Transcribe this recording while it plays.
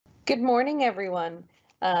Good morning, everyone.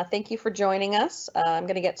 Thank you for joining us. I'm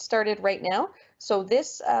going to get started right now. So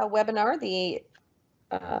this webinar, the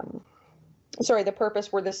purpose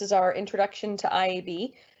for this is our introduction to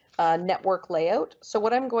IAB network layout. So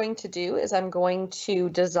what I'm going to do is I'm going to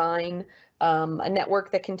design a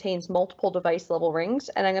network that contains multiple device level rings,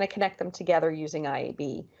 and I'm going to connect them together using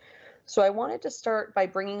IAB. So I wanted to start by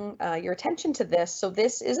bringing your attention to this. So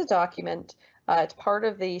this is a document. It's part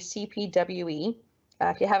of the CPWE.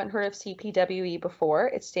 If you haven't heard of CPWE before,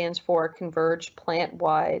 it stands for Converged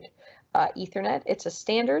Plant-Wide Ethernet. It's a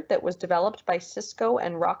standard that was developed by Cisco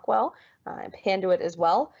and Rockwell, and Panduit as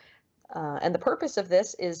well. And the purpose of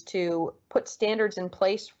this is to put standards in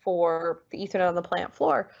place for the Ethernet on the plant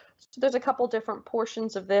floor. So there's a couple different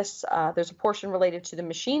portions of this. There's a portion related to the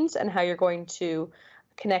machines and how you're going to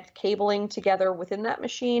connect cabling together within that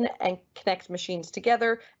machine and connect machines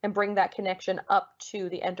together and bring that connection up to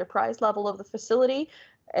the enterprise level of the facility,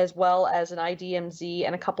 as well as an IDMZ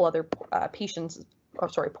and a couple other portions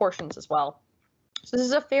as well. So this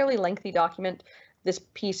is a fairly lengthy document. This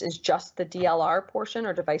piece is just the DLR portion,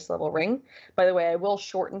 or device level ring. By the way, I will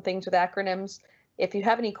shorten things with acronyms. If you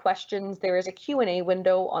have any questions, there is a Q&A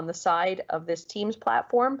window on the side of this Teams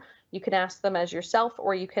platform. You can ask them as yourself,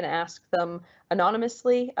 or you can ask them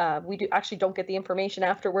anonymously. We actually don't get the information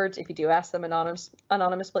afterwards if you do ask them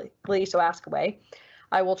anonymously, so ask away.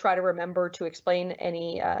 I will try to remember to explain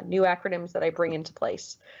any new acronyms that I bring into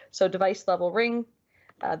place. So device level ring,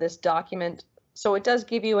 this document. So it does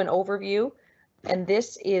give you an overview, and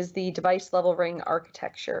this is the device level ring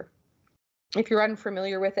architecture. If you're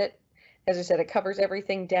unfamiliar with it, as I said, it covers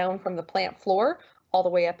everything down from the plant floor all the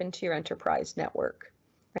way up into your enterprise network.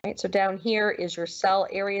 Right, so down here is your cell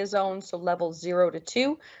area zone, so level 0 to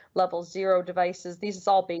 2. Level 0 devices, these is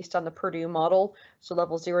all based on the Purdue model. So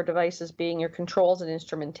level 0 devices being your controls and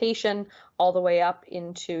instrumentation, all the way up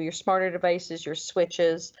into your smarter devices, your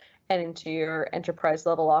switches, and into your enterprise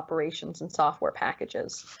level operations and software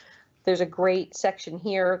packages. There's a great section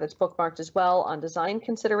here that's bookmarked as well on design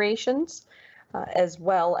considerations, as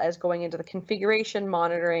well as going into the configuration,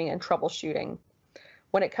 monitoring, and troubleshooting.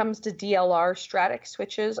 When it comes to DLR, static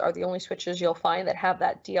switches are the only switches you'll find that have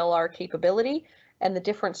that DLR capability, and the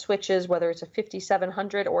different switches, whether it's a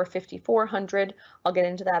 5700 or 5400, I'll get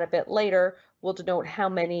into that a bit later, will denote how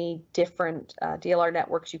many different DLR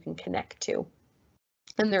networks you can connect to.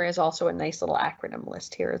 And there is also a nice little acronym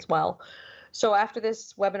list here as well. So after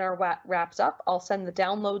this webinar wraps up, I'll send the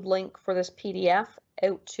download link for this PDF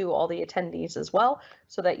out to all the attendees as well,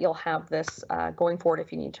 so that you'll have this going forward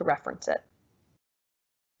if you need to reference it.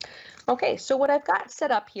 Okay, so what I've got set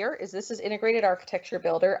up here is this is Integrated Architecture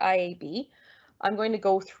Builder, IAB. I'm going to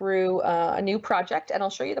go through a new project, and I'll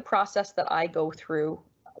show you the process that I go through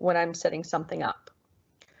when I'm setting something up.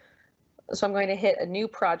 So I'm going to hit a new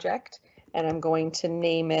project, and I'm going to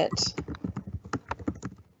name it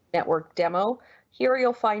Network Demo. Here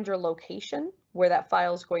you'll find your location where that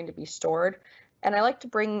file is going to be stored. And I like to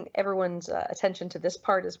bring everyone's attention to this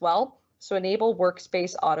part as well. So enable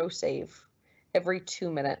workspace autosave every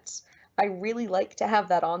 2 minutes. I really like to have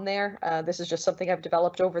that on there. This is just something I've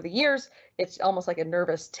developed over the years. It's almost like a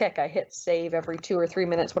nervous tick. I hit save every 2 or 3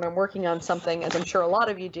 minutes when I'm working on something, as I'm sure a lot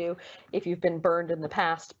of you do if you've been burned in the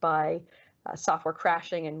past by software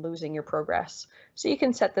crashing and losing your progress. So you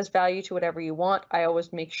can set this value to whatever you want. I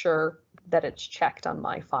always make sure that it's checked on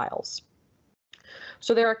my files.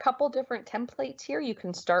 So there are a couple different templates here you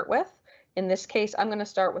can start with. In this case, I'm going to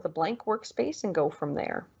start with a blank workspace and go from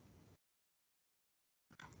there.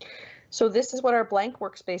 So this is what our blank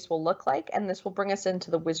workspace will look like, and this will bring us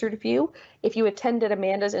into the wizard view. If you attended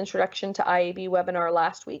Amanda's introduction to IAB webinar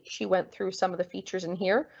last week, she went through some of the features in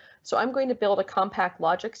here. So I'm going to build a compact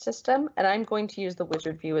logic system, and I'm going to use the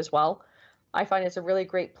wizard view as well. I find it's a really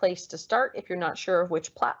great place to start if you're not sure of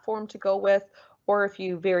which platform to go with, or if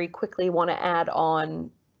you very quickly want to add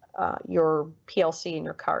on your PLC and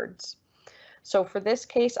your cards. So for this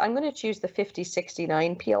case, I'm going to choose the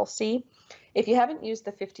 5069 PLC. If you haven't used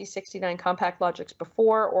the 5069 compact logics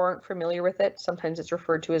before or aren't familiar with it, sometimes it's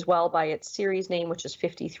referred to as well by its series name, which is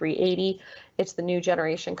 5380. It's the new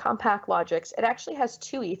generation compact logics. It actually has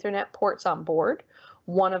 2 Ethernet ports on board.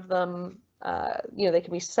 One of them, they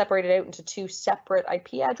can be separated out into 2 separate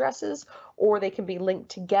IP addresses, or they can be linked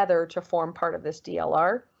together to form part of this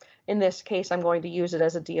DLR. In this case, I'm going to use it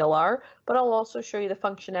as a DLR, but I'll also show you the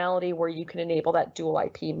functionality where you can enable that dual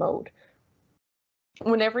IP mode.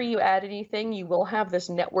 Whenever you add anything, you will have this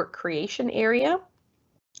network creation area.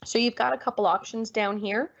 So you've got a couple options down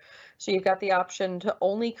here. So you've got the option to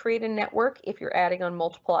only create a network if you're adding on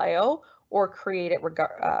multiple I/O, or create it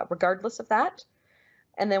regardless of that.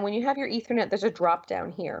 And then when you have your Ethernet, there's a drop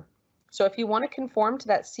down here. So if you want to conform to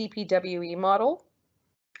that CPWE model,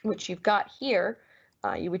 which you've got here,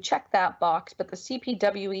 you would check that box, but the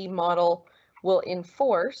CPWE model will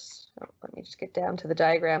enforce, let me just get down to the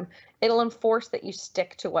diagram, it'll enforce that you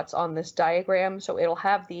stick to what's on this diagram. So it'll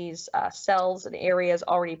have these cells and areas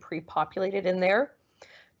already pre-populated in there.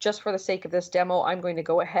 Just for the sake of this demo, I'm going to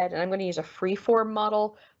go ahead and I'm going to use a freeform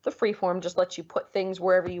model. The freeform just lets you put things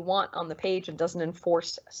wherever you want on the page and doesn't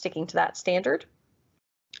enforce sticking to that standard.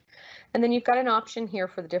 And then you've got an option here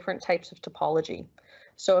for the different types of topology.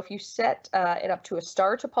 So if you set it up to a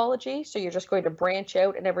star topology, so you're just going to branch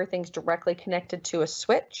out and everything's directly connected to a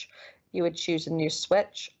switch, you would choose a new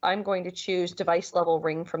switch. I'm going to choose device level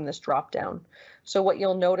ring from this dropdown. So what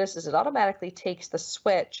you'll notice is it automatically takes the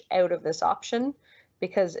switch out of this option,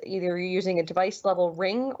 because either you're using a device level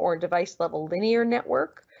ring or a device level linear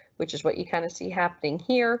network, which is what you kind of see happening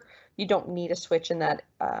here. You don't need a switch in that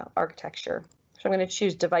architecture. So I'm going to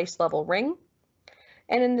choose device level ring.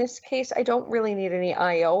 And in this case, I don't really need any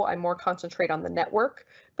I/O. I more concentrate on the network,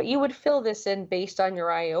 but you would fill this in based on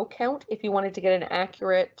your I/O count if you wanted to get an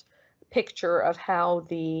accurate picture of how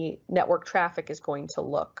the network traffic is going to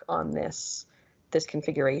look on this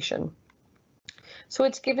configuration. So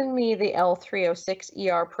it's given me the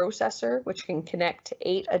L306ER processor, which can connect to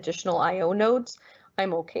 8 additional I/O nodes.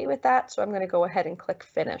 I'm okay with that, so I'm going to go ahead and click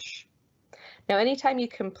Finish. Now, anytime you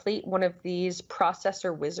complete one of these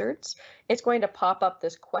processor wizards, it's going to pop up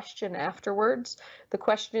this question afterwards. The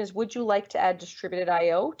question is, would you like to add distributed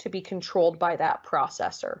I/O to be controlled by that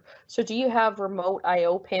processor? So do you have remote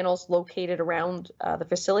I/O panels located around the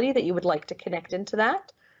facility that you would like to connect into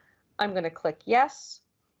that? I'm going to click Yes.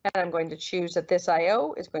 And I'm going to choose that this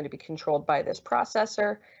I/O is going to be controlled by this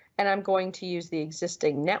processor, and I'm going to use the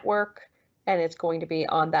existing network, and it's going to be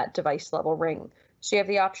on that device level ring. So you have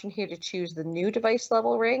the option here to choose the new device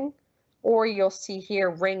level ring, or you'll see here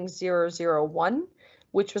ring 001,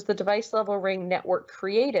 which was the device level ring network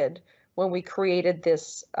created when we created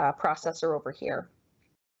this processor over here.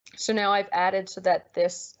 So now I've added so that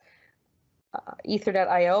this Ethernet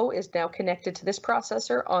I/O is now connected to this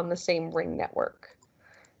processor on the same ring network.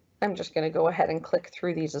 I'm just going to go ahead and click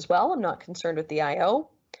through these as well. I'm not concerned with the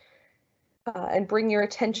I/O. And bring your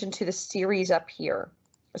attention to the series up here.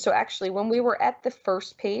 So actually, when we were at the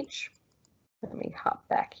first page, let me hop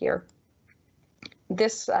back here.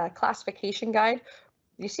 This classification guide,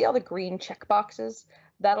 you see all the green checkboxes?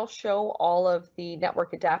 That'll show all of the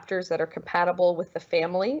network adapters that are compatible with the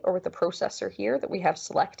family or with the processor here that we have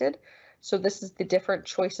selected. So this is the different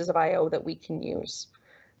choices of I/O that we can use.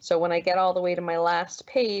 So when I get all the way to my last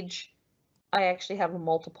page, I actually have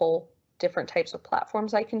multiple different types of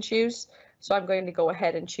platforms I can choose. So I'm going to go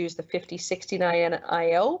ahead and choose the 5069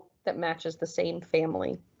 I/O that matches the same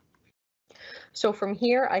family. So from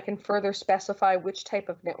here, I can further specify which type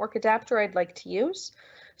of network adapter I'd like to use.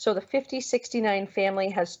 So the 5069 family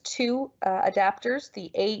has 2 adapters, the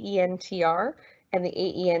AEN-TR and the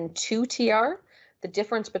AEN-2TR. The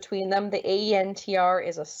difference between them, the AEN-TR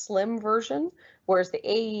is a slim version, whereas the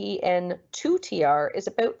AEN-2TR is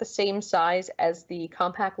about the same size as the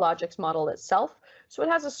Compact Logix model itself. So it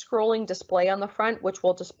has a scrolling display on the front, which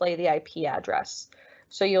will display the IP address.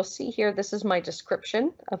 So you'll see here, this is my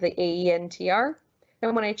description of the AEN-TR.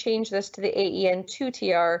 And when I change this to the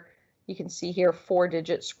AEN-2TR, you can see here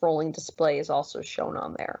 4-digit scrolling display is also shown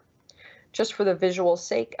on there. Just for the visual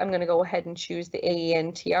sake, I'm going to go ahead and choose the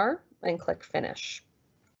AEN-TR and click Finish.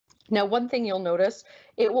 Now, one thing you'll notice,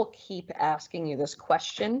 it will keep asking you this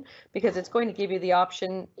question because it's going to give you the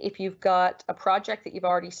option if you've got a project that you've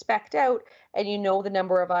already spec'd out and you know the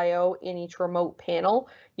number of I/O in each remote panel,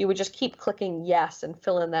 you would just keep clicking yes and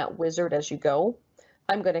fill in that wizard as you go.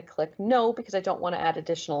 I'm going to click no because I don't want to add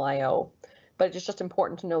additional I/O, but it's just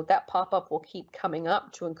important to note that pop-up will keep coming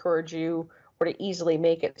up to encourage you or to easily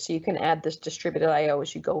make it so you can add this distributed I/O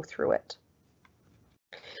as you go through it.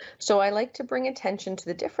 So I like to bring attention to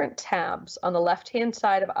the different tabs on the left-hand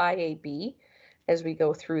side of IAB as we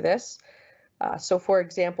go through this. So for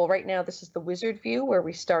example, right now this is the wizard view where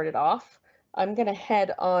we started off. I'm going to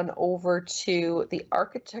head on over to the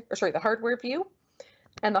the hardware view,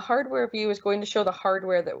 and the hardware view is going to show the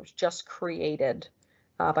hardware that was just created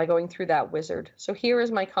by going through that wizard. So here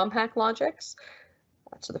is my Compact Logix.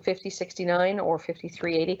 So the 5069 or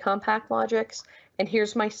 5380 Compact Logix, and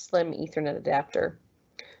here's my slim Ethernet adapter.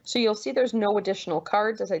 So you'll see there's no additional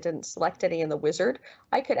cards as I didn't select any in the wizard.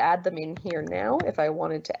 I could add them in here now if I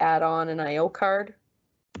wanted to add on an I/O card.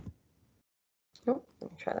 Oh,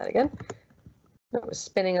 let me try that again. That was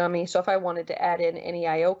spinning on me. So if I wanted to add in any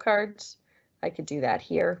I/O cards, I could do that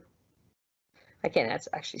here. I can't add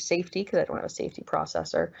actually safety because I don't have a safety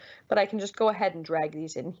processor, but I can just go ahead and drag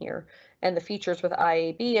these in here. And the features with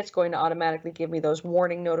IAB, it's going to automatically give me those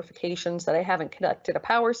warning notifications that I haven't connected a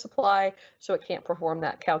power supply, so it can't perform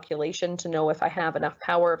that calculation to know if I have enough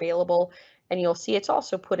power available. And you'll see it's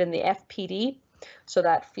also put in the FPD, so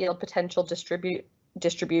that field potential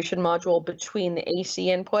distribution module between the AC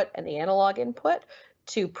input and the analog input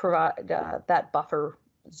to provide that buffer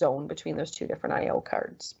zone between those two different I/O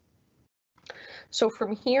cards. So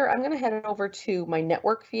from here, I'm going to head over to my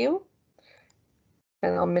network view,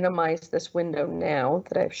 and I'll minimize this window now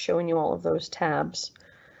that I've shown you all of those tabs.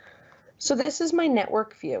 So this is my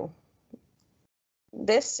network view.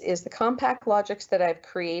 This is the compact logics that I've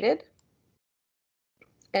created,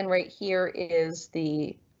 and right here is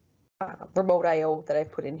the remote I/O that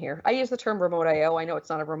I've put in here. I use the term remote I/O. I know it's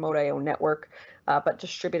not a remote I/O network, but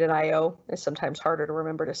distributed I/O is sometimes harder to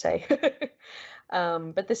remember to say.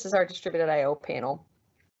 But this is our distributed I/O panel.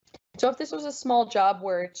 So if this was a small job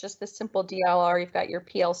where it's just this simple DLR, you've got your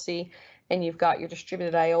PLC and you've got your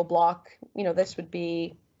distributed I/O block, you know, this would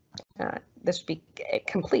be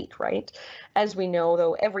complete, right? As we know,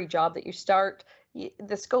 though, every job that you start,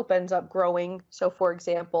 the scope ends up growing. So for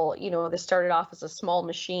example, you know, this started off as a small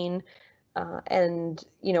machine and,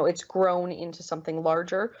 you know, it's grown into something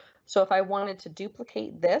larger. So if I wanted to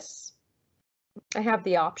duplicate this, I have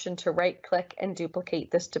the option to right click and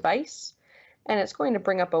duplicate this device. And it's going to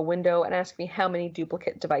bring up a window and ask me how many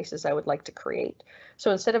duplicate devices I would like to create.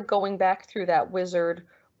 So instead of going back through that wizard,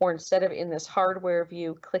 or instead of in this hardware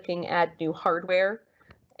view, clicking add new hardware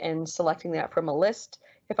and selecting that from a list,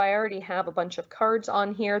 if I already have a bunch of cards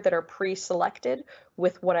on here that are pre-selected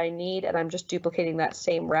with what I need, and I'm just duplicating that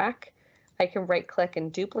same rack, I can right click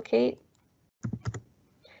and duplicate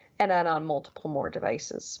and add on multiple more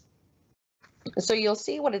devices. So you'll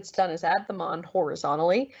see what it's done is add them on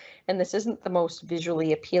horizontally, and this isn't the most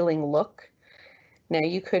visually appealing look. Now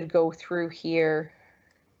you could go through here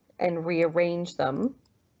and rearrange them.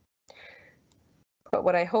 But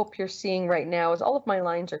what I hope you're seeing right now is all of my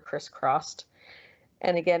lines are crisscrossed.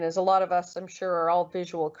 And again, as a lot of us, I'm sure, are all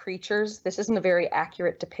visual creatures, this isn't a very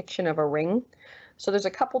accurate depiction of a ring. So there's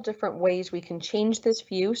a couple different ways we can change this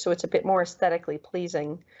view so it's a bit more aesthetically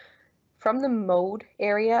pleasing. From the mode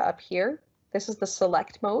area up here, this is the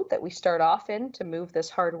select mode that we start off in to move this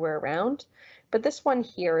hardware around. But this one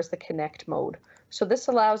here is the connect mode. So this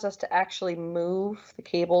allows us to actually move the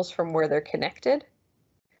cables from where they're connected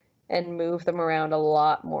and move them around a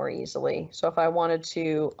lot more easily. So if I wanted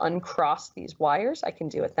to uncross these wires, I can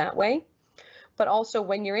do it that way. But also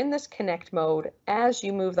when you're in this connect mode, as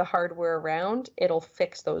you move the hardware around, it'll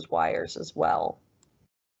fix those wires as well.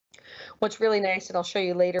 What's really nice, and I'll show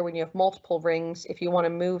you later when you have multiple rings, if you want to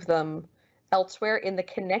move them elsewhere in the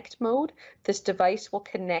connect mode, this device will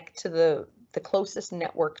connect to the closest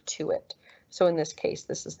network to it. So in this case,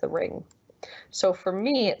 this is the ring. So for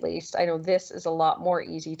me, at least, I know this is a lot more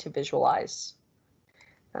easy to visualize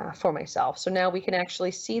for myself. So now we can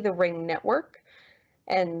actually see the ring network,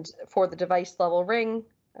 and for the device level ring,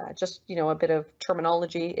 just, you know, a bit of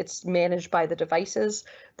terminology, it's managed by the devices.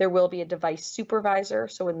 There will be a device supervisor.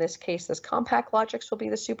 So in this case, this compact logics will be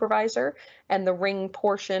the supervisor, and the ring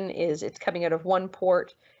portion is it's coming out of one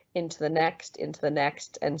port into the next,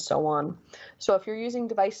 and so on. So if you're using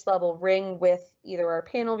device level ring with either our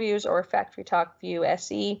panel views or Factory Talk View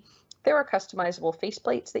SE, there are customizable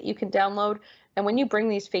faceplates that you can download. And when you bring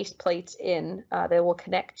these faceplates in, they will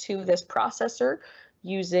connect to this processor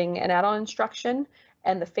using an add-on instruction,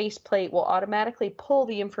 and the faceplate will automatically pull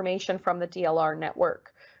the information from the DLR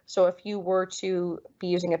network. So if you were to be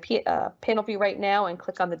using a panel view right now and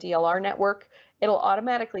click on the DLR network, it'll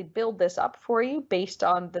automatically build this up for you based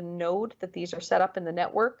on the node that these are set up in the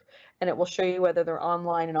network, and it will show you whether they're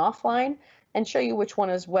online and offline, and show you which one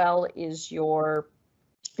as well is your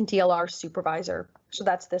DLR supervisor. So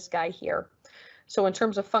that's this guy here. So in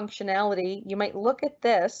terms of functionality, you might look at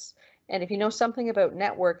this, and if you know something about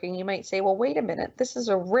networking, you might say, well, wait a minute, this is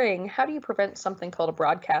a ring. How do you prevent something called a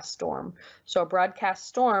broadcast storm? So a broadcast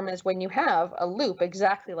storm is when you have a loop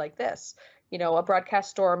exactly like this. You know, a broadcast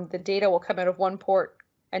storm, the data will come out of one port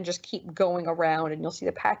and just keep going around, and you'll see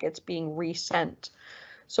the packets being resent.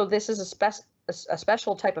 So this is a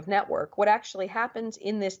special type of network. What actually happens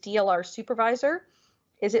in this DLR supervisor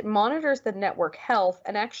is it monitors the network health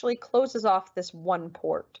and actually closes off this one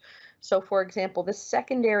port. So for example, this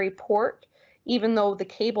secondary port, even though the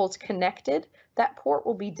cable's connected, that port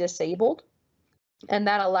will be disabled, and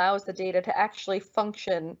that allows the data to actually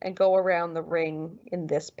function and go around the ring in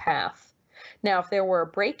this path. Now, if there were a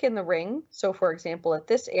break in the ring, so for example, at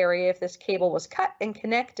this area, if this cable was cut and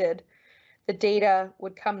connected, the data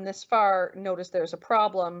would come this far, notice there's a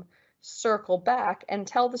problem, circle back and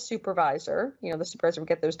tell the supervisor, the supervisor would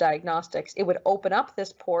get those diagnostics, it would open up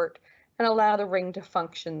this port and allow the ring to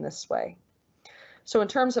function this way. So in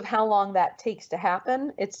terms of how long that takes to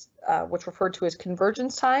happen, it's what's referred to as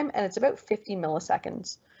convergence time, and it's about 50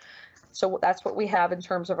 milliseconds. So that's what we have in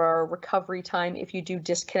terms of our recovery time if you do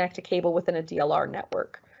disconnect a cable within a DLR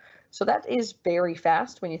network. So that is very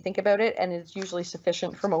fast when you think about it, and it's usually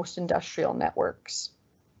sufficient for most industrial networks.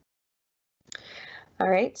 All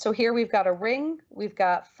right, so here we've got a ring, we've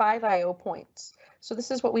got 5 I/O points. So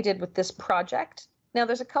this is what we did with this project. Now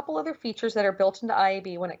there's a couple other features that are built into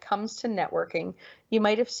IAB when it comes to networking. You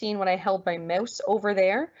might have seen when I held my mouse over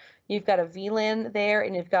there, you've got a VLAN there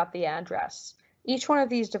and you've got the address. Each one of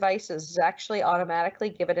these devices is actually automatically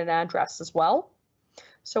given an address as well.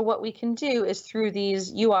 So what we can do is through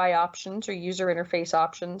these UI options or user interface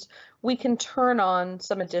options, we can turn on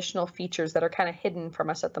some additional features that are kind of hidden from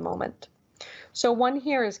us at the moment. So one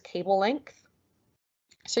here is cable length.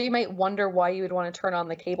 So you might wonder why you would want to turn on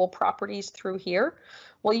the cable properties through here.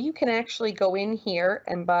 Well, you can actually go in here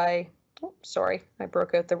and by, oh, sorry, I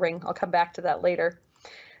broke out the ring. I'll come back to that later.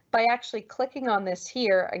 By actually clicking on this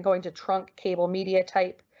here and going to trunk cable media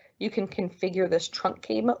type, you can configure this trunk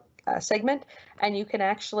cable segment, and you can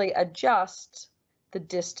actually adjust the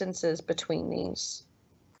distances between these.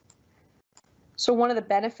 So one of the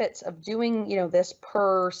benefits of doing, this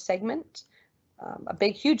per segment,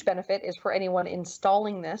 a huge benefit is for anyone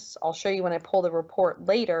installing this. I'll show you when I pull the report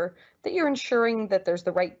later that you're ensuring that there's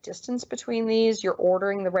the right distance between these, you're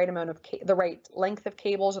ordering the right amount of the right length of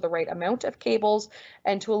cables or the right amount of cables,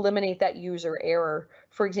 and to eliminate that user error.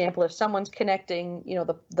 For example, if someone's connecting,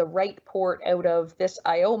 the right port out of this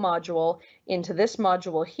I/O module into this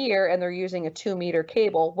module here, and they're using a 2-meter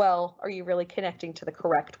cable, well, are you really connecting to the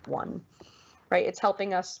correct one? Right, it's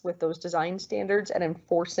helping us with those design standards and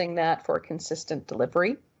enforcing that for a consistent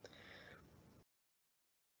delivery.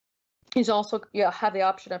 You also have the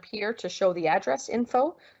option up here to show the address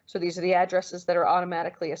info. So these are the addresses that are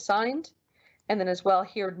automatically assigned. And then as well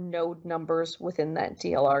here, node numbers within that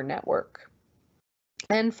DLR network.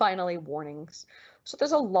 And finally, warnings. So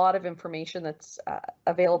there's a lot of information that's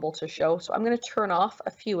available to show. So I'm going to turn off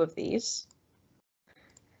a few of these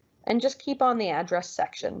and just keep on the address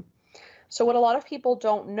section. So what a lot of people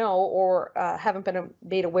don't know or haven't been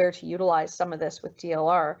made aware to utilize some of this with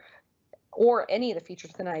DLR or any of the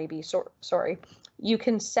features within IAB, sorry, you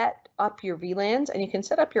can set up your VLANs and you can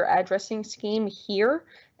set up your addressing scheme here,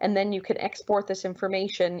 and then you can export this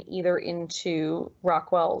information either into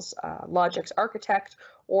Rockwell's Logix Architect,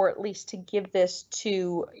 or at least to give this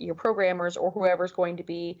to your programmers or whoever's going to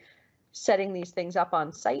be setting these things up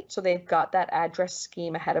on site, so they've got that address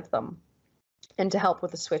scheme ahead of them, and to help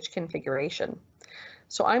with the switch configuration.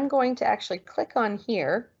 So I'm going to actually click on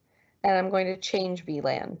here and I'm going to change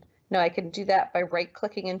VLAN. Now I can do that by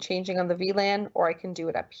right-clicking and changing on the VLAN, or I can do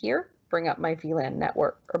it up here, bring up my VLAN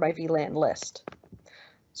network or my VLAN list.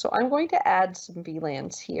 So I'm going to add some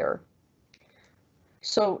VLANs here.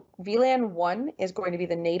 So VLAN 1 is going to be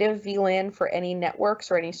the native VLAN for any networks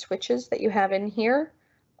or any switches that you have in here.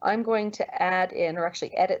 I'm going to add in, or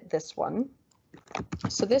actually edit this one.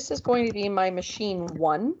 So this is going to be my machine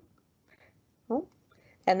 1. Oh,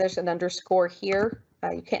 and there's an underscore here.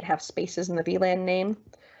 You can't have spaces in the VLAN name.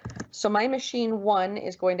 So my machine 1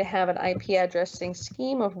 is going to have an IP addressing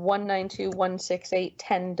scheme of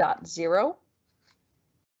 192.168.10.0.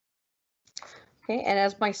 Okay, and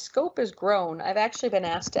as my scope has grown, I've actually been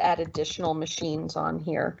asked to add additional machines on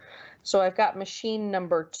here. So I've got machine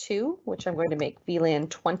number 2, which I'm going to make VLAN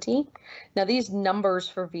 20. Now these numbers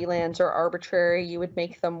for VLANs are arbitrary. You would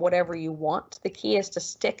make them whatever you want. The key is to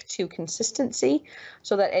stick to consistency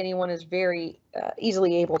so that anyone is very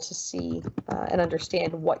easily able to see and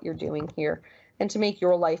understand what you're doing here, and to make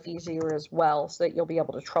your life easier as well so that you'll be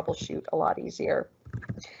able to troubleshoot a lot easier.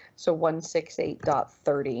 So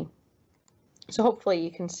 168.30. So hopefully you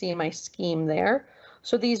can see my scheme there.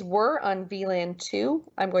 So these were on VLAN 2.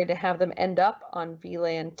 I'm going to have them end up on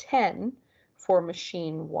VLAN 10 for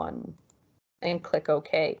machine 1 and click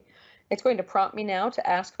OK. It's going to prompt me now to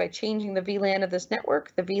ask, by changing the VLAN of this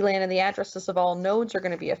network, the VLAN and the addresses of all nodes are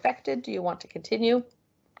going to be affected. Do you want to continue?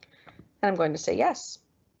 And I'm going to say yes.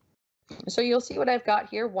 So you'll see what I've got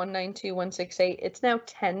here, 192.168. It's now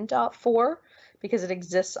 10.4 because it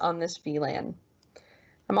exists on this VLAN.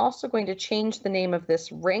 I'm also going to change the name of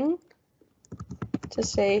this ring to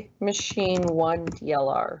say machine 1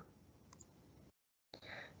 DLR.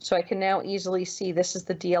 So I can now easily see this is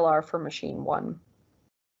the DLR for machine 1.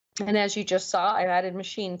 And as you just saw, I've added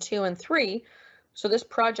machine 2 and 3. So this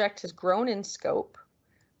project has grown in scope.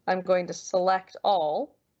 I'm going to select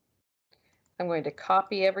all. I'm going to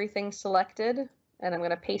copy everything selected, and I'm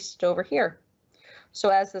going to paste it over here. So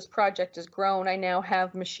as this project has grown, I now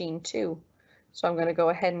have machine 2. So I'm going to go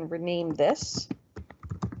ahead and rename this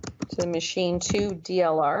to the machine 2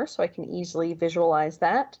 DLR so I can easily visualize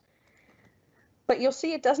that. But you'll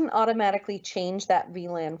see it doesn't automatically change that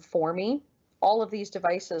VLAN for me. All of these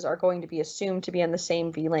devices are going to be assumed to be on the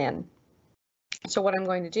same VLAN. So what I'm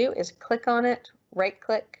going to do is click on it, right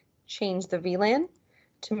click, change the VLAN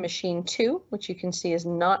to machine 2, which you can see is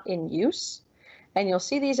not in use. And you'll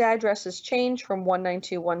see these addresses change from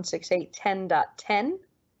 192.168.10.10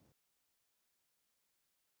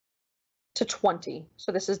 to 20.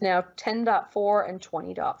 So this is now 10.4 and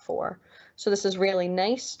 20.4. So this is really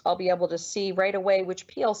nice. I'll be able to see right away which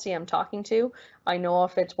PLC I'm talking to. I know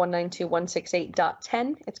if it's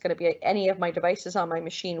 192.168.10, it's going to be any of my devices on my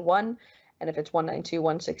machine 1. And if it's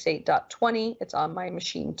 192.168.20, it's on my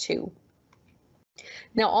machine 2.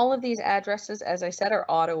 Now all of these addresses, as I said, are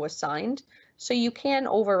auto-assigned. So you can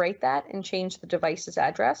overwrite that and change the device's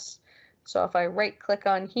address. So if I right click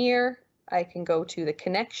on here, I can go to the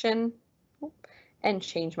connection and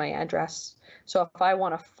change my address. So if I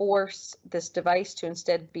want to force this device to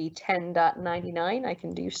instead be 10.99, I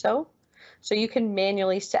can do so. So you can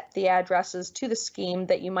manually set the addresses to the scheme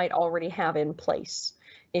that you might already have in place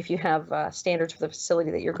if you have standards for the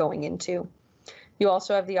facility that you're going into. You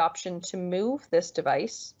also have the option to move this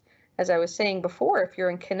device. As I was saying before, if you're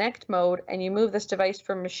in connect mode and you move this device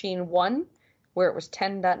from machine 1, where it was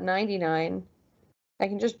 10.99, I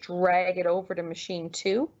can just drag it over to machine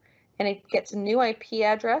 2, and it gets a new IP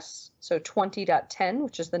address, so 20.10,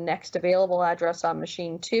 which is the next available address on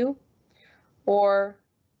machine 2, or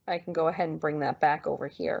I can go ahead and bring that back over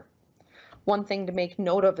here. One thing to make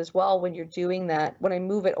note of as well when you're doing that, when I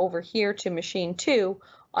move it over here to machine 2,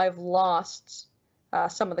 I've lost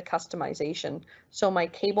some of the customization. So my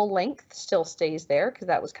cable length still stays there because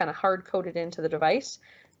that was kind of hard coded into the device,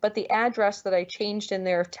 but the address that I changed in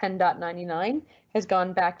there of 10.99 has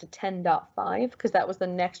gone back to 10.5 because that was the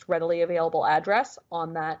next readily available address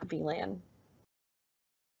on that VLAN.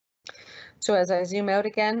 So as I zoom out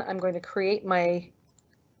again, I'm going to create my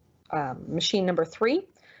machine number 3.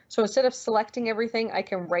 So instead of selecting everything, I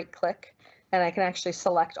can right click and I can actually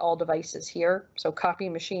select all devices here. So copy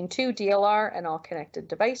machine 2 DLR and all connected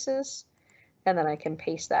devices, and then I can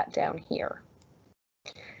paste that down here.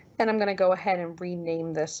 And I'm going to go ahead and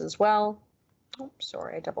rename this as well. Oops,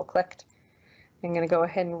 sorry, I double clicked. I'm going to go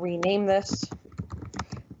ahead and rename this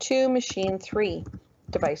to machine 3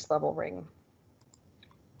 device level ring.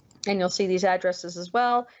 And you'll see these addresses as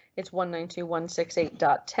well. It's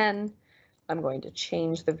 192.168.10. I'm going to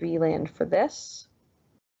change the VLAN for this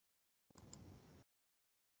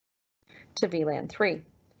to VLAN 3.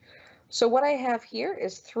 So what I have here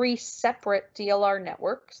is 3 separate DLR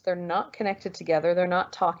networks. They're not connected together, they're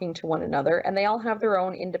not talking to one another, and they all have their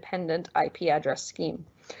own independent IP address scheme.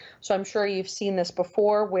 So I'm sure you've seen this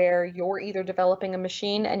before where you're either developing a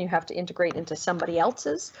machine and you have to integrate into somebody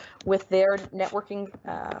else's with their networking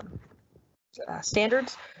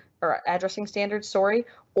standards, or addressing standards, sorry,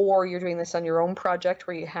 or you're doing this on your own project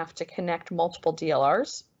where you have to connect multiple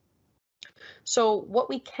DLRs. So what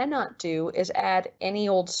we cannot do is add any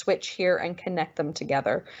old switch here and connect them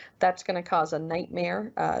together. That's going to cause a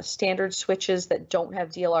nightmare. Standard switches that don't have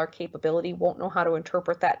DLR capability won't know how to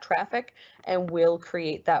interpret that traffic and will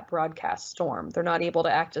create that broadcast storm. They're not able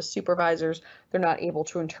to act as supervisors. They're not able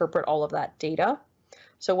to interpret all of that data.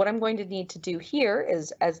 So what I'm going to need to do here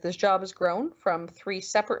is, as this job has grown from 3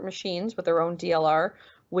 separate machines with their own DLR,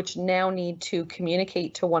 which now need to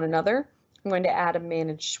communicate to one another, I'm going to add a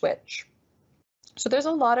managed switch. So there's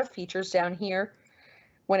a lot of features down here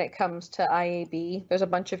when it comes to IAB. There's a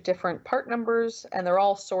bunch of different part numbers, and they're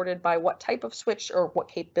all sorted by what type of switch or what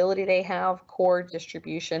capability they have, core,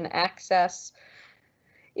 distribution, access.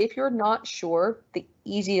 If you're not sure, the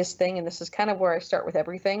easiest thing, and this is kind of where I start with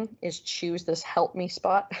everything, is choose this help me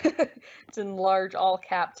spot. It's in large all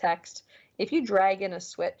cap text. If you drag in a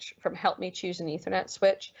switch from help me choose an Ethernet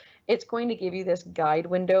switch, it's going to give you this guide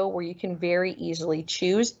window where you can very easily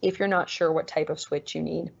choose if you're not sure what type of switch you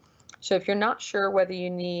need. So if you're not sure whether you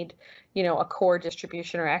need, a core,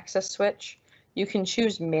 distribution, or access switch, you can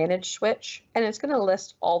choose managed switch, and it's going to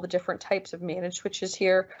list all the different types of managed switches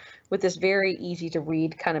here with this very easy to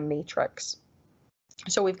read kind of matrix.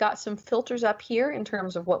 So we've got some filters up here in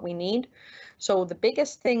terms of what we need. So the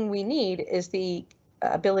biggest thing we need is the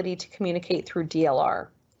ability to communicate through DLR.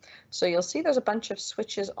 So you'll see there's a bunch of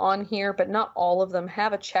switches on here, but not all of them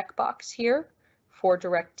have a checkbox here for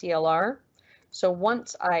direct DLR. So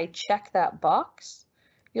once I check that box,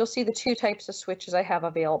 you'll see the two types of switches I have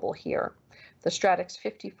available here. The Stratix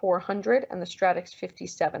 5400 and the Stratix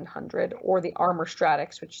 5700, or the Armor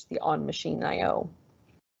Stratix, which is the on-machine I/O.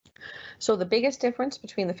 So the biggest difference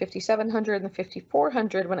between the 5700 and the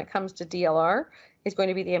 5400 when it comes to DLR is going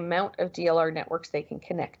to be the amount of DLR networks they can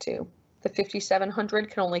connect to. The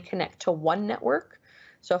 5700 can only connect to one network.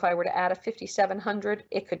 So if I were to add a 5700,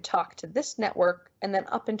 it could talk to this network and then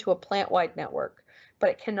up into a plant-wide network,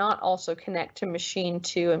 but it cannot also connect to machine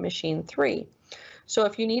 2 and machine 3. So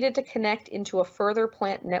if you needed to connect into a further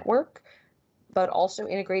plant network, but also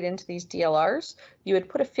integrate into these DLRs, you would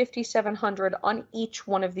put a 5700 on each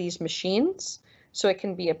one of these machines, so it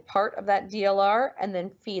can be a part of that DLR and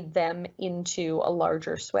then feed them into a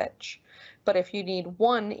larger switch. But if you need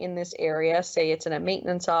one in this area, say it's in a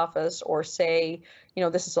maintenance office, or say,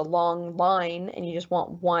 this is a long line and you just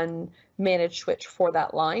want one managed switch for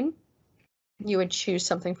that line, you would choose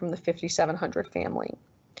something from the 5700 family.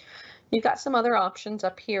 You've got some other options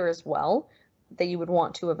up here as well that you would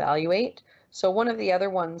want to evaluate. So one of the other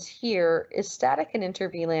ones here is static and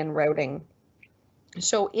inter-VLAN routing.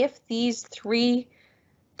 So if these three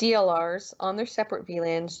DLRs on their separate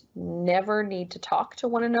VLANs never need to talk to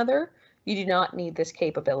one another, you do not need this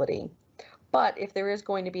capability. But if there is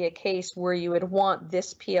going to be a case where you would want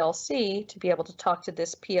this PLC to be able to talk to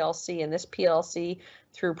this PLC and this PLC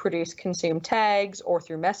through produce consume tags or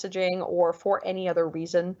through messaging or for any other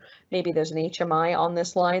reason, maybe there's an HMI on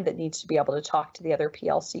this line that needs to be able to talk to the other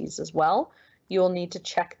PLCs as well, you'll need to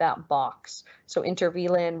check that box. So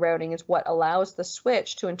inter-VLAN routing is what allows the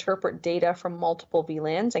switch to interpret data from multiple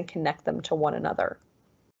VLANs and connect them to one another.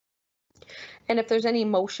 And if there's any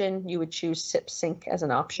motion, you would choose SIP sync as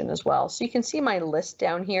an option as well. So you can see my list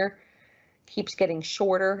down here keeps getting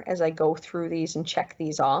shorter as I go through these and check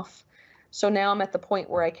these off. So now I'm at the point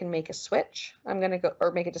where I can make a switch. I'm going to go,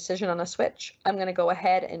 or make a decision on a switch. I'm going to go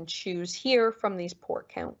ahead and choose here from these port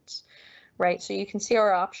counts, right? So you can see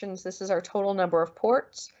our options. This is our total number of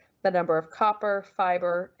ports, the number of copper,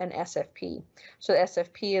 fiber, and SFP. So the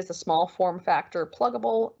SFP is the small form factor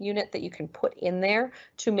pluggable unit that you can put in there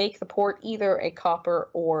to make the port either a copper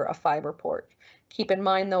or a fiber port. Keep in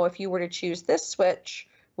mind though, if you were to choose this switch,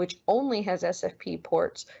 which only has SFP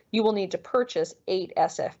ports, you will need to purchase 8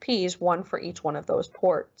 SFPs, one for each one of those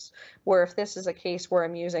ports. Where if this is a case where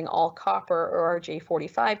I'm using all copper or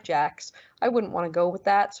RJ45 jacks, I wouldn't want to go with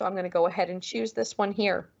that, so I'm going to go ahead and choose this one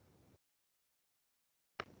here.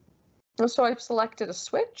 So I've selected a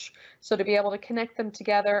switch. So to be able to connect them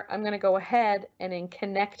together, I'm going to go ahead and in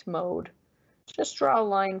connect mode, just draw a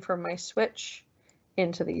line from my switch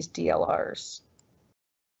into these DLRs.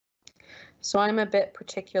 So I'm a bit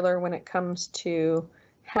particular when it comes to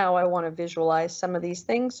how I want to visualize some of these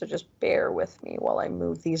things, so just bear with me while I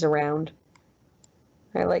move these around.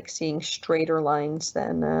 I like seeing straighter lines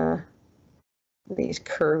than these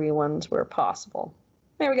curvy ones where possible.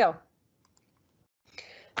 There we go.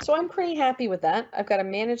 So I'm pretty happy with that. I've got a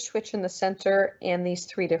managed switch in the center and these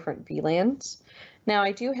 3 different VLANs. Now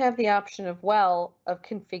I do have the option of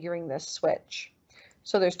configuring this switch.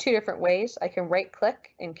 So there's 2 different ways. I can right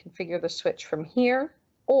click and configure the switch from here,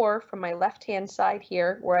 or from my left hand side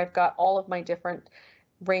here where I've got all of my different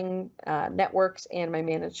ring networks and my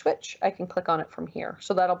managed switch, I can click on it from here.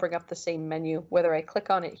 So that'll bring up the same menu whether I click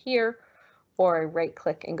on it here or I right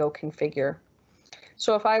click and go configure.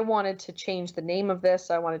 So if I wanted to change the name of this,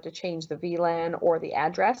 I wanted to change the VLAN or the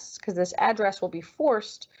address, because this address will be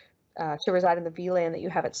forced to reside in the VLAN that you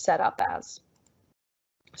have it set up as.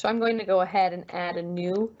 So I'm going to go ahead and add a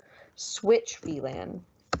new switch VLAN.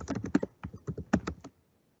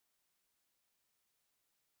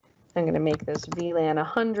 I'm going to make this VLAN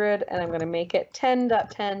 100 and I'm going to make it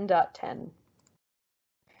 10.10.10.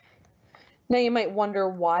 Now you might wonder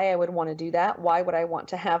why I would want to do that. Why would I want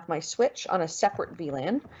to have my switch on a separate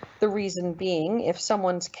VLAN? The reason being, if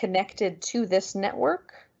someone's connected to this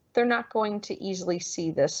network, they're not going to easily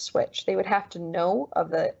see this switch. They would have to know of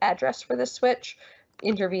the address for this switch.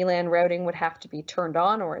 Inter-VLAN routing would have to be turned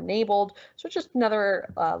on or enabled. So just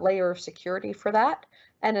another layer of security for that.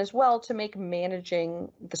 And as well, to make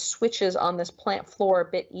managing the switches on this plant floor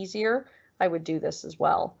a bit easier, I would do this as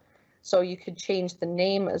well. So you could change the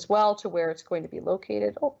name as well to where it's going to be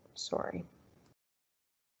located. Oh, sorry.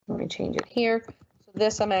 Let me change it here. So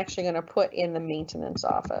this I'm actually going to put in the maintenance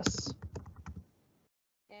office.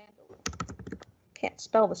 And can't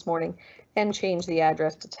spell this morning. And change the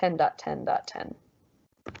address to 10.10.10.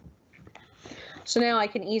 So now I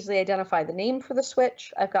can easily identify the name for the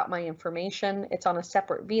switch. I've got my information. It's on a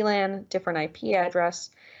separate VLAN, different IP address.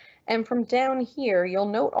 And from down here, you'll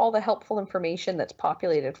note all the helpful information that's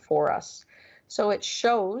populated for us. So it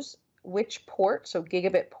shows which port, so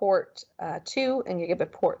gigabit port 2 and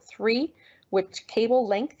gigabit port 3, which cable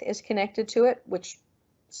length is connected to it, which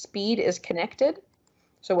speed is connected.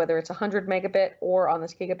 So whether it's 100 megabit or on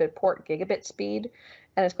this gigabit port, gigabit speed,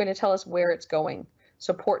 and it's going to tell us where it's going.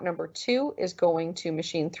 So port number 2 is going to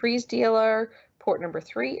machine 3's DLR, port number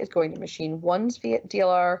 3 is going to machine 1's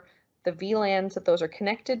DLR, the VLANs that those are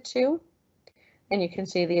connected to, and you can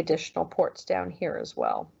see the additional ports down here as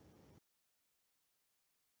well.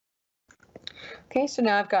 Okay, so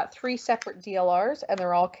now I've got 3 separate DLRs and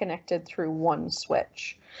they're all connected through one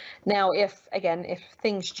switch. Now, if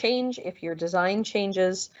things change, if your design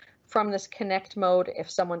changes from this connect mode, if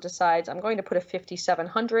someone decides I'm going to put a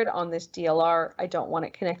 5700 on this DLR, I don't want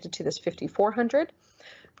it connected to this 5400.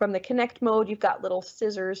 From the connect mode, you've got little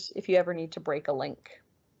scissors if you ever need to break a link.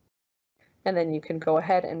 And then you can go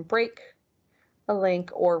ahead and break a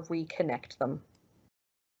link or reconnect them.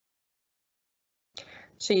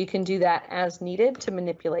 So you can do that as needed to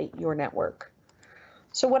manipulate your network.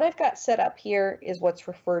 So what I've got set up here is what's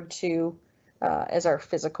referred to as our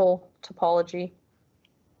physical topology.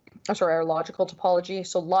 Our logical topology.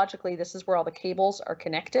 So logically, this is where all the cables are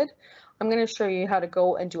connected. I'm going to show you how to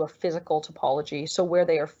go and do a physical topology, so where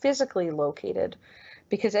they are physically located.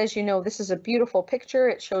 Because as you know, this is a beautiful picture.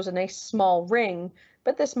 It shows a nice small ring,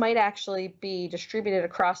 but this might actually be distributed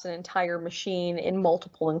across an entire machine in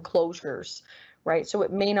multiple enclosures, right? So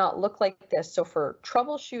it may not look like this. So for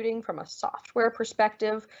troubleshooting from a software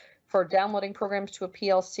perspective, for downloading programs to a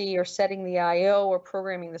PLC or setting the I/O or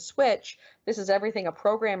programming the switch, this is everything a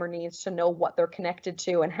programmer needs to know what they're connected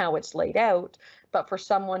to and how it's laid out. But for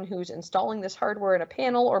someone who's installing this hardware in a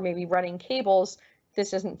panel or maybe running cables,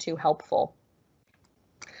 this isn't too helpful.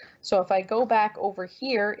 So if I go back over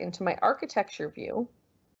here into my architecture view,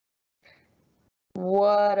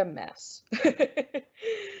 what a mess.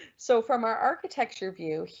 So from our architecture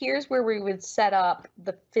view, here's where we would set up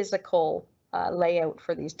the physical layout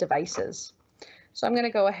for these devices. So I'm going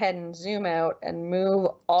to go ahead and zoom out and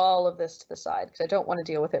move all of this to the side because I don't want to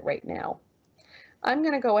deal with it right now. I'm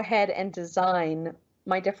going to go ahead and design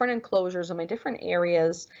my different enclosures and my different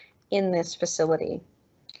areas in this facility.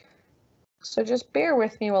 So just bear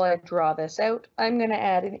with me while I draw this out. I'm going to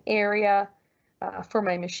add an area for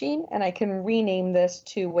my machine, and I can rename this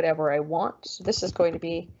to whatever I want. So this is going to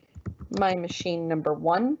be my machine number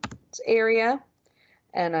 1 area,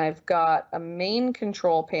 and I've got a main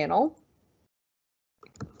control panel.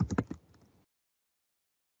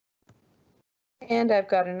 And I've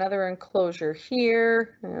got another enclosure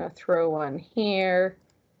here. I'm going to throw one here,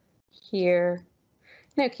 here.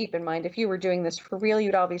 Now keep in mind, if you were doing this for real,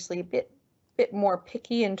 you'd obviously be a bit more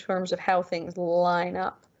picky in terms of how things line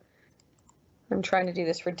up. I'm trying to do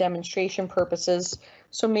this for demonstration purposes.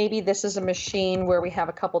 So maybe this is a machine where we have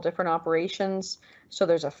a couple different operations. So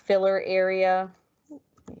there's a filler area.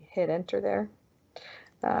 Hit enter there.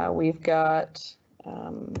 We've got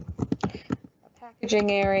a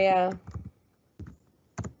packaging area.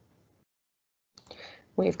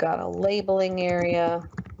 We've got a labeling area.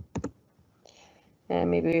 And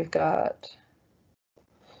maybe we've got,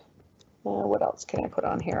 what else can I put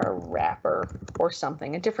on here? A wrapper or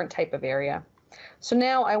something, a different type of area. So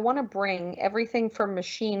now I want to bring everything from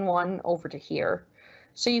machine 1 over to here.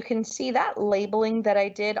 So you can see that labeling that I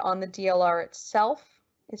did on the DLR itself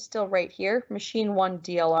is still right here, machine 1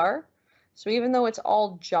 DLR. So even though it's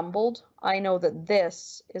all jumbled, I know that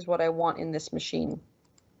this is what I want in this machine.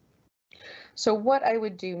 So what I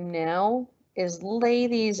would do now is lay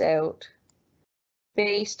these out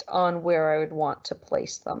based on where I would want to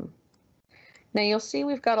place them. Now you'll see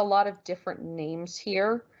we've got a lot of different names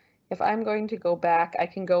here. If I'm going to go back, I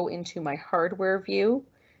can go into my hardware view,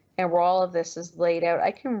 and where all of this is laid out,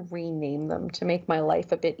 I can rename them to make my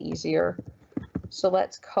life a bit easier. So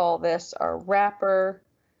let's call this our wrapper.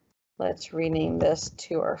 Let's rename this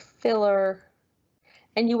to our filler.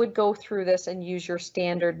 And you would go through this and use your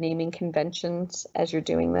standard naming conventions as you're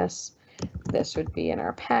doing this. This would be in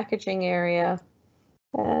our packaging area.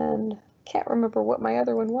 And can't remember what my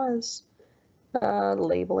other one was.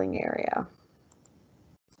 Labeling area.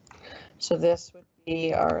 So this would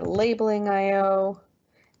be our labeling I/O,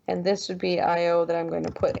 and this would be I/O that I'm going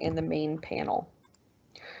to put in the main panel.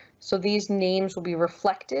 So these names will be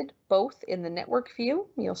reflected both in the network view,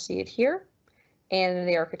 you'll see it here, and in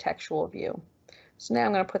the architectural view. So now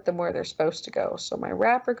I'm going to put them where they're supposed to go. So my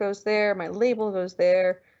wrapper goes there, my label goes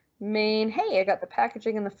there, main, hey, I got the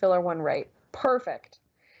packaging and the filler one right. Perfect.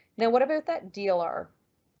 Now what about that DLR?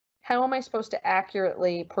 How am I supposed to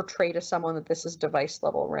accurately portray to someone that this is device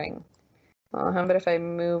level ring? How about if I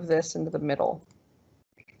move this into the middle?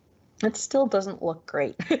 It still doesn't look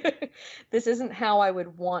great. This isn't how I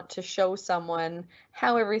would want to show someone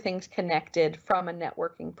how everything's connected from a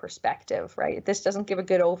networking perspective, right? This doesn't give a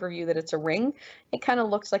good overview that it's a ring. It kind of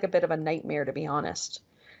looks like a bit of a nightmare, to be honest.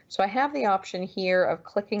 So I have the option here of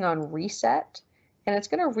clicking on reset, and it's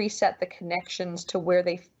going to reset the connections to where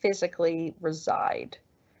they physically reside.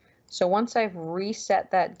 So once I've reset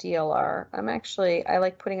that DLR, I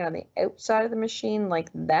like putting it on the outside of the machine like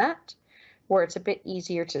that, where it's a bit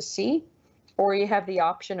easier to see, or you have the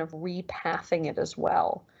option of repathing it as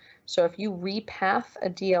well. So if you repath a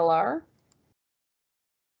DLR,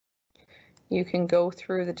 you can go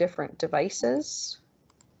through the different devices,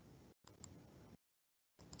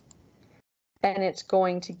 and it's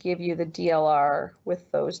going to give you the DLR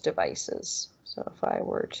with those devices. So if I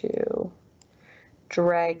were to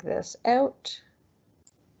drag this out,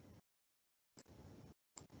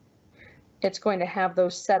 it's going to have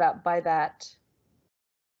those set up by that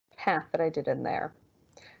path that I did in there.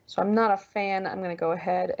 So I'm not a fan. I'm going to go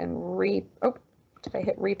ahead and did I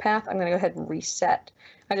hit repath? I'm going to go ahead and reset.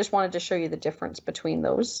 I just wanted to show you the difference between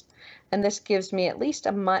those. And this gives me at least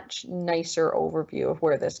a much nicer overview of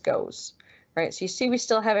where this goes. Right, so you see we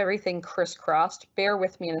still have everything crisscrossed. Bear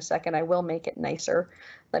with me in a second. I will make it nicer.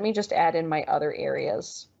 Let me just add in my other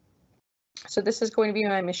areas. So this is going to be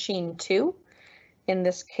my machine 2. In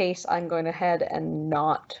this case, I'm going to ahead and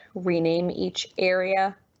not rename each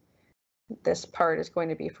area. This part is going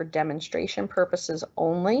to be for demonstration purposes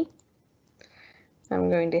only. I'm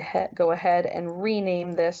going to go ahead and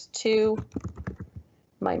rename this to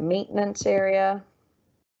my maintenance area.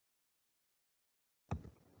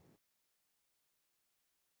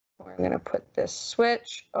 I'm going to put this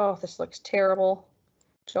switch. Oh, this looks terrible.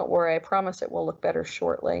 Don't worry, I promise it will look better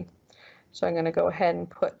shortly. So I'm going to go ahead and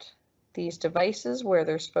put these devices where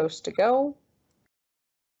they're supposed to go.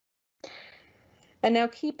 And now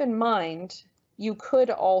keep in mind, you could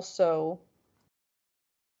also,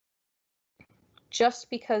 just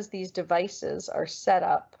because these devices are set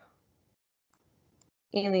up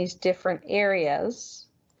in these different areas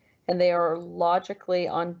and they are logically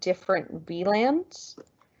on different VLANs,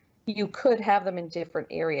 you could have them in different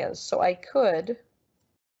areas. So I could,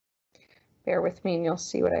 bear with me and you'll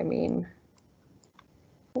see what I mean.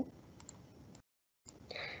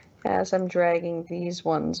 As I'm dragging these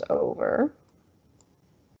ones over.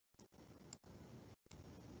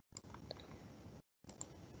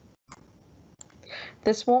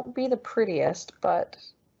 This won't be the prettiest, but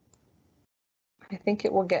I think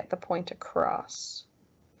it will get the point across.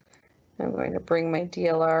 I'm going to bring my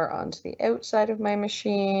DLR onto the outside of my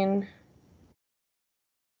machine.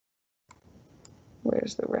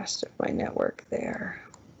 Where's the rest of my network there?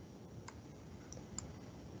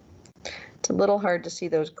 It's a little hard to see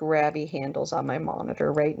those grabby handles on my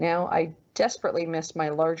monitor right now. I desperately miss my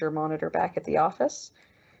larger monitor back at the office.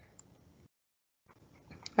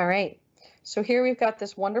 All right, so here we've got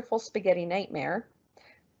this wonderful spaghetti nightmare,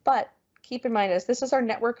 but keep in mind as this is our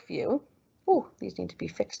network view, these need to be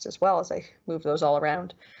fixed as well as I move those all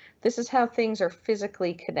around. This is how things are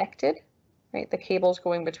physically connected, right? The cables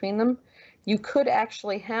going between them. You could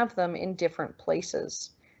actually have them in different places,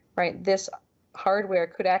 right? This hardware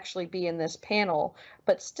could actually be in this panel,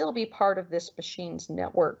 but still be part of this machine's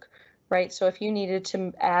network, right? So if you needed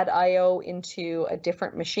to add I/O into a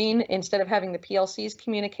different machine, instead of having the PLCs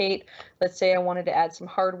communicate, let's say I wanted to add some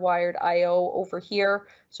hardwired I/O over here,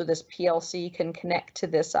 so this PLC can connect to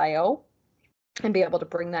this I/O and be able to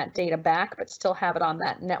bring that data back, but still have it on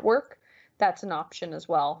that network. That's an option as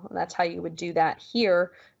well. And that's how you would do that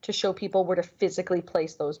here to show people where to physically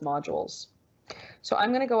place those modules. So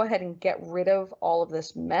I'm going to go ahead and get rid of all of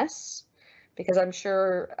this mess because I'm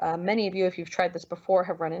sure many of you, if you've tried this before,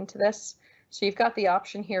 have run into this. So you've got the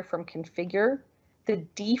option here from configure. The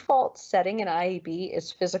default setting in IAB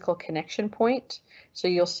is physical connection point. So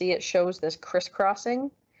you'll see it shows this crisscrossing.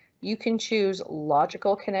 You can choose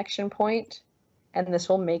logical connection point, and this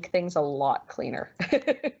will make things a lot cleaner.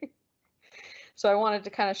 So I wanted to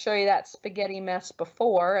kind of show you that spaghetti mess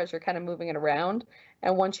before as you're kind of moving it around.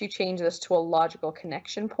 And once you change this to a logical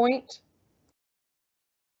connection point,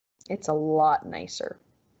 it's a lot nicer.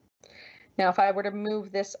 Now, if I were to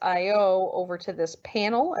move this I/O over to this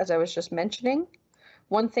panel, as I was just mentioning,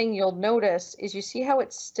 one thing you'll notice is you see how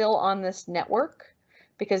it's still on this network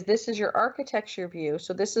because this is your architecture view.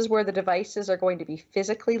 So this is where the devices are going to be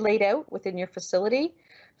physically laid out within your facility.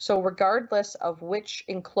 So regardless of which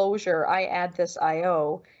enclosure I add this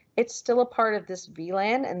I/O, it's still a part of this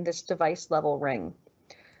VLAN and this device level ring.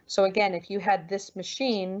 So again, if you had this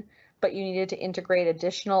machine, but you needed to integrate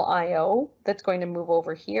additional I/O that's going to move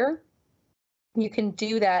over here, You can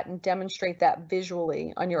do that and demonstrate that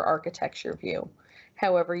visually on your architecture view,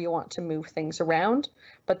 however you want to move things around,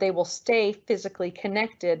 but they will stay physically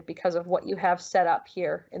connected because of what you have set up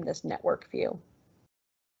here in this network view.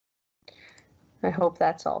 I hope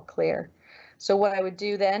that's all clear. So what I would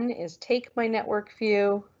do then is take my network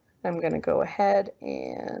view. I'm going to go ahead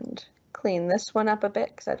and clean this one up a bit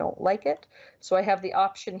because I don't like it. So I have the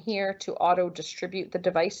option here to auto distribute the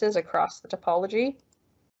devices across the topology.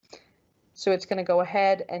 So it's going to go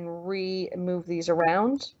ahead and remove these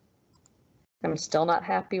around. I'm still not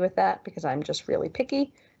happy with that because I'm just really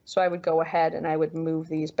picky. So I would go ahead and I would move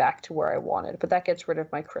these back to where I wanted, but that gets rid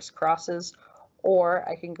of my crisscrosses. Or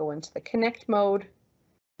I can go into the connect mode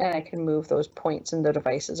and I can move those points and the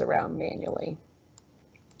devices around manually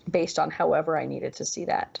based on however I needed to see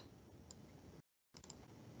that.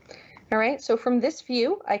 All right, so from this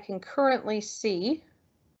view, I can currently see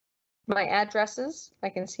my addresses. I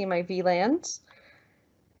can see my VLANs.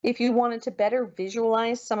 If you wanted to better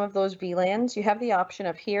visualize some of those VLANs, you have the option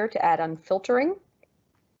up here to add unfiltering.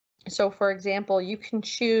 So for example, you can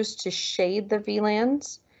choose to shade the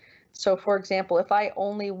VLANs. So for example, if I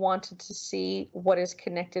only wanted to see what is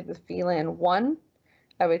connected with VLAN 1,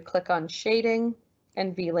 I would click on shading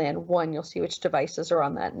and VLAN 1, you'll see which devices are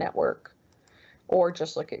on that network. Or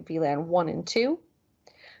just look at VLAN 1 and 2.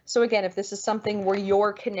 So again, if this is something where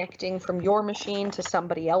you're connecting from your machine to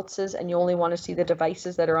somebody else's and you only want to see the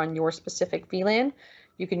devices that are on your specific VLAN,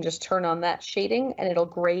 you can just turn on that shading and it'll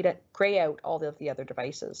gray out all of the other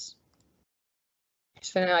devices.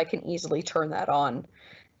 So now I can easily turn that on.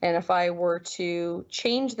 And if I were to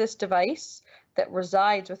change this device that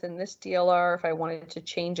resides within this DLR, if I wanted to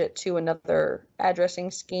change it to another addressing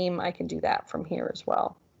scheme, I can do that from here as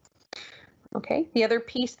well. Okay, the other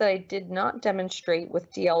piece that I did not demonstrate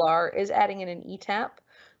with DLR is adding in an ETAP.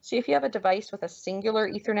 So if you have a device with a singular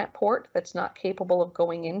Ethernet port that's not capable of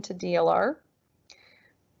going into DLR,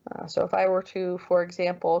 so if I were to, for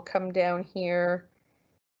example, come down here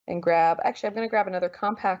and grab, actually I'm going to grab another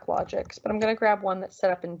Compact Logix, but I'm going to grab one that's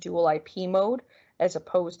set up in dual IP mode as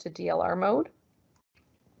opposed to DLR mode.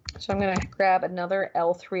 So I'm going to grab another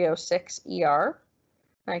L306ER.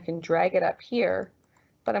 I can drag it up here,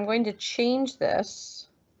 but I'm going to change this.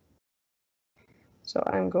 So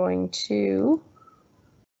I'm going to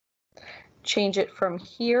change it from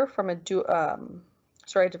here from a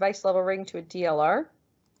device level ring to a DLR.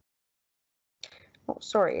 Oh,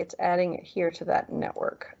 sorry, it's adding it here to that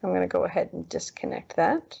network. I'm going to go ahead and disconnect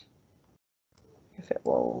that. If it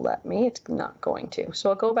will let me, it's not going to.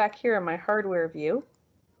 So I'll go back here in my hardware view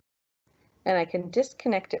and I can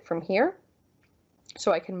disconnect it from here.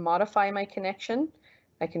 So I can modify my connection.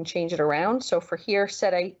 I can change it around. So for here,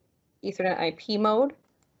 set a Ethernet IP mode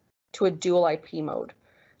to a dual IP mode.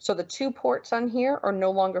 So the two ports on here are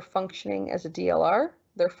no longer functioning as a DLR.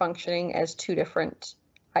 They're functioning as two different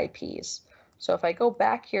IPs. So if I go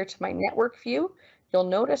back here to my network view, you'll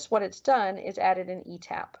notice what it's done is added an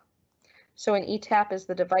ETAP. So an ETAP is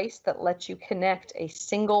the device that lets you connect a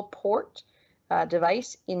single port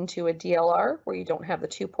device into a DLR where you don't have the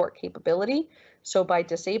two port capability. So by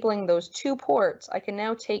disabling those two ports, I can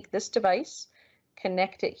now take this device,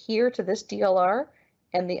 connect it here to this DLR,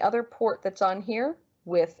 and the other port that's on here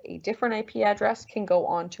with a different IP address can go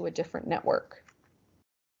onto a different network.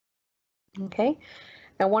 Okay.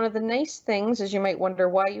 Now, one of the nice things is you might wonder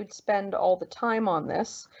why you'd spend all the time on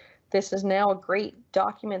this. This is now a great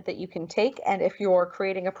document that you can take, and if you're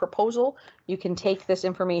creating a proposal, you can take this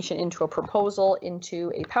information into a proposal,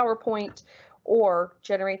 into a PowerPoint, or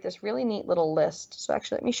generate this really neat little list. So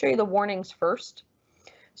actually, let me show you the warnings first.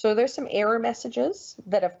 So there's some error messages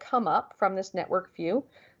that have come up from this network view.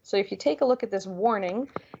 So if you take a look at this warning,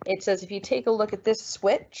 it says if you take a look at this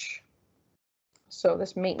switch, so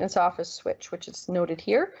this maintenance office switch, which is noted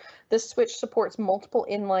here, this switch supports multiple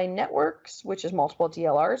inline networks, which is multiple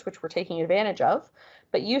DLRs, which we're taking advantage of,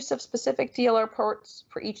 but use of specific DLR ports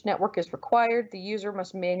for each network is required. The user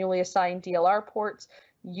must manually assign DLR ports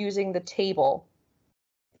using the table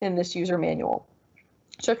in this user manual.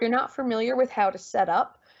 So if you're not familiar with how to set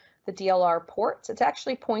up the DLR ports, it's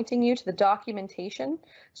actually pointing you to the documentation.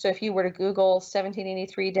 So if you were to Google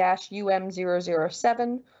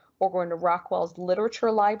 1783-UM007, or go into Rockwell's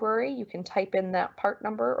literature library, you can type in that part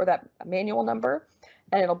number or that manual number,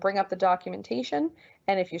 and it'll bring up the documentation.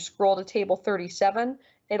 And if you scroll to table 37,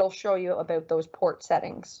 it'll show you about those port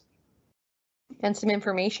settings. And some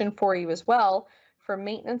information for you as well. For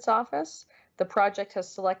maintenance office, the project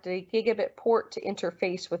has selected a gigabit port to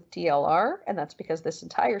interface with DLR, and that's because this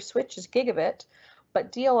entire switch is gigabit,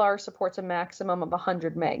 but DLR supports a maximum of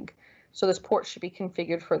 100 meg. So this port should be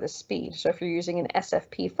configured for the speed. So if you're using an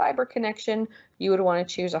SFP fiber connection, you would want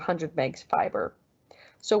to choose 100 megs fiber.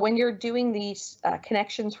 So when you're doing these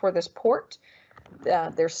connections for this port,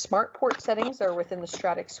 there's smart port settings that are within the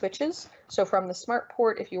Stratix switches. So from the smart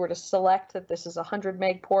port, if you were to select that this is a 100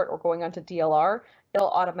 meg port or going onto DLR, it'll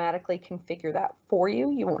automatically configure that for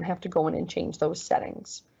you. You won't have to go in and change those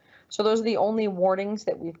settings. So those are the only warnings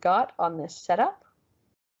that we've got on this setup.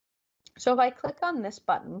 So if I click on this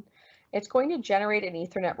button, it's going to generate an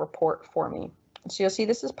Ethernet report for me. So you'll see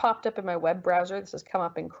this has popped up in my web browser. This has come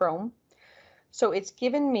up in Chrome. So it's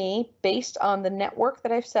given me, based on the network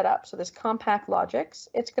that I've set up, so this Compact Logix,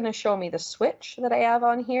 it's going to show me the switch that I have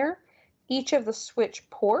on here, each of the switch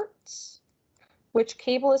ports, which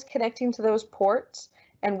cable is connecting to those ports,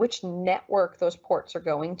 and which network those ports are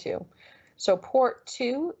going to. So port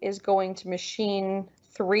 2 is going to machine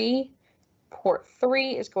 3, port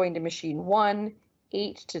 3 is going to machine 1,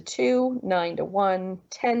 8 to 2, 9 to 1,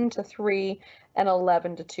 10 to 3, and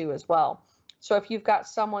 11 to 2 as well. So if you've got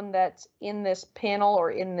someone that's in this panel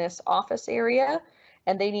or in this office area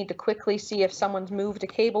and they need to quickly see if someone's moved a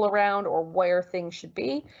cable around or where things should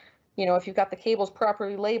be, you know, if you've got the cables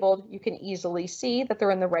properly labeled, you can easily see that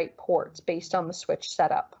they're in the right ports based on the switch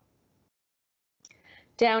setup.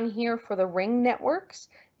 Down here for the ring networks,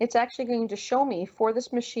 it's actually going to show me for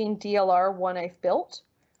this machine DLR one I've built,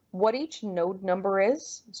 what each node number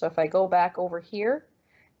is. So if I go back over here,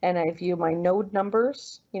 and I view my node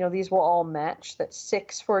numbers, you know, these will all match. That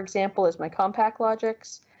 6, for example, is my Compact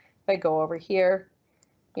Logix. If I go over here,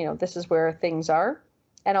 you know, this is where things are.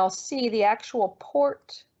 And I'll see the actual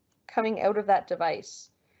port coming out of that device.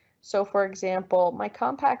 So for example, my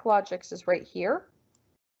Compact Logix is right here.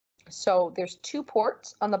 So there's 2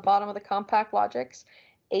 ports on the bottom of the Compact Logix,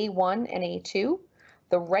 A1 and A2.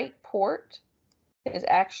 The right port is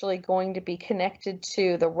actually going to be connected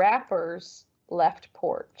to the wrapper's left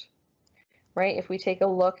port, right? If we take a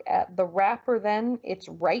look at the wrapper, then its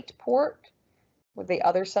right port with the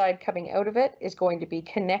other side coming out of it is going to be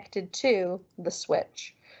connected to the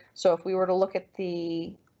switch. So if we were to look at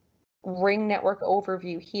the ring network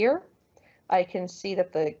overview here, I can see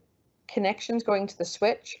that the connections going to the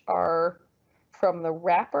switch are from the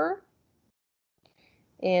wrapper.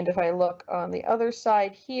 And if I look on the other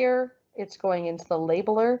side here, it's going into the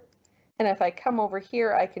labeler. And if I come over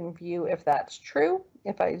here, I can view if that's true.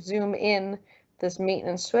 If I zoom in, this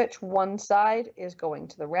maintenance switch, one side is going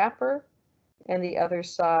to the wrapper, and the other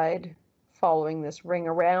side, following this ring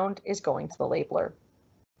around, is going to the labeler.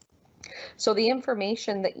 So the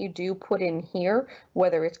information that you do put in here,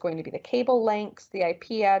 whether it's going to be the cable lengths, the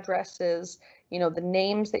IP addresses, you know, the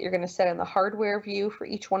names that you're going to set in the hardware view for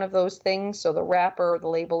each one of those things, so the wrapper, the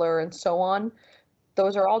labeler, and so on,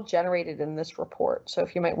 those are all generated in this report. So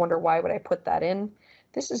if you might wonder, why would I put that in?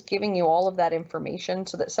 This is giving you all of that information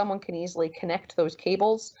so that someone can easily connect those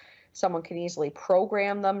cables. Someone can easily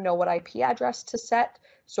program them, know what IP address to set.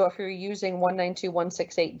 So if you're using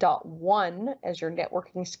 192.168.1 as your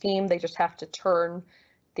networking scheme, they just have to turn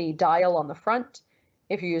the dial on the front.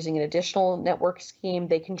 If you're using an additional network scheme,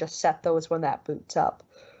 they can just set those when that boots up.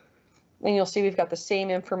 And you'll see we've got the same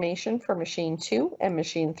information for machine 2 and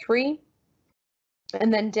machine 3.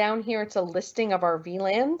 And then down here, it's a listing of our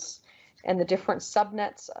VLANs and the different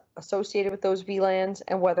subnets associated with those VLANs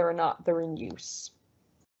and whether or not they're in use.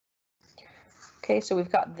 Okay, so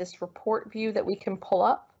we've got this report view that we can pull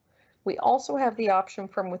up. We also have the option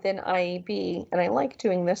from within IAB, and I like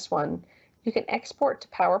doing this one. You can export to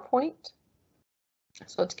PowerPoint.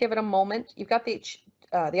 So let's give it a moment. You've got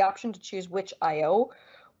the option to choose which I/O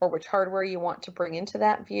or which hardware you want to bring into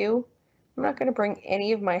that view. I'm not going to bring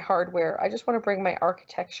any of my hardware. I just want to bring my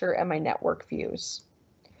architecture and my network views.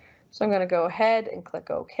 So I'm going to go ahead and click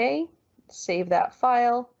OK, save that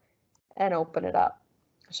file, and open it up.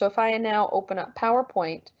 So if I now open up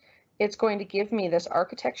PowerPoint, it's going to give me this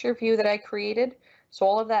architecture view that I created. So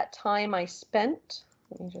all of that time I spent,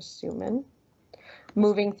 let me just zoom in,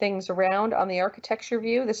 moving things around on the architecture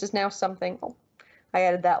view. This is now something, oh, I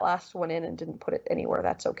added that last one in and didn't put it anywhere.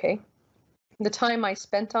 That's okay. The time I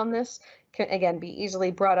spent on this can again be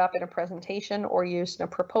easily brought up in a presentation or used in a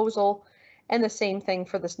proposal. And the same thing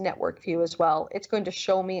for this network view as well. It's going to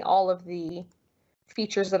show me all of the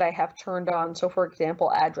features that I have turned on. So for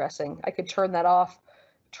example, addressing, I could turn that off,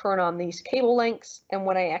 turn on these cable links, and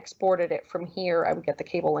when I exported it from here, I would get the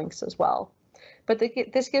cable links as well. But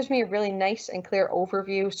this gives me a really nice and clear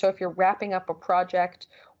overview. So if you're wrapping up a project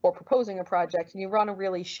or proposing a project and you want to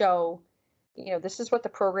really show, you know, this is what the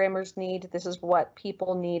programmers need, this is what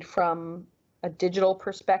people need from a digital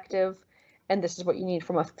perspective, and this is what you need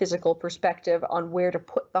from a physical perspective on where to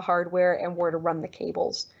put the hardware and where to run the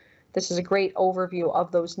cables. This is a great overview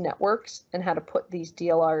of those networks and how to put these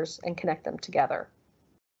DLRs and connect them together.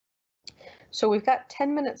 So we've got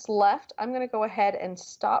 10 minutes left. I'm going to go ahead and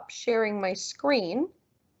stop sharing my screen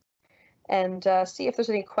and see if there's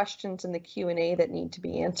any questions in the Q&A that need to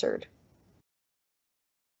be answered.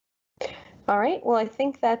 All right, well, I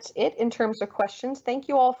think that's it in terms of questions. Thank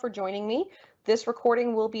you all for joining me. This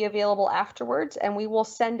recording will be available afterwards, and we will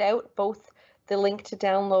send out both the link to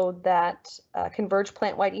download that Converge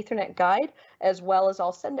Plant-Wide Ethernet guide, as well as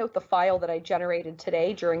I'll send out the file that I generated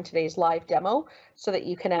today during today's live demo so that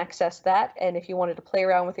you can access that. And if you wanted to play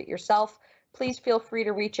around with it yourself, please feel free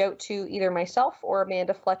to reach out to either myself or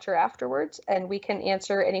Amanda Fletcher afterwards, and we can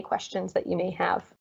answer any questions that you may have.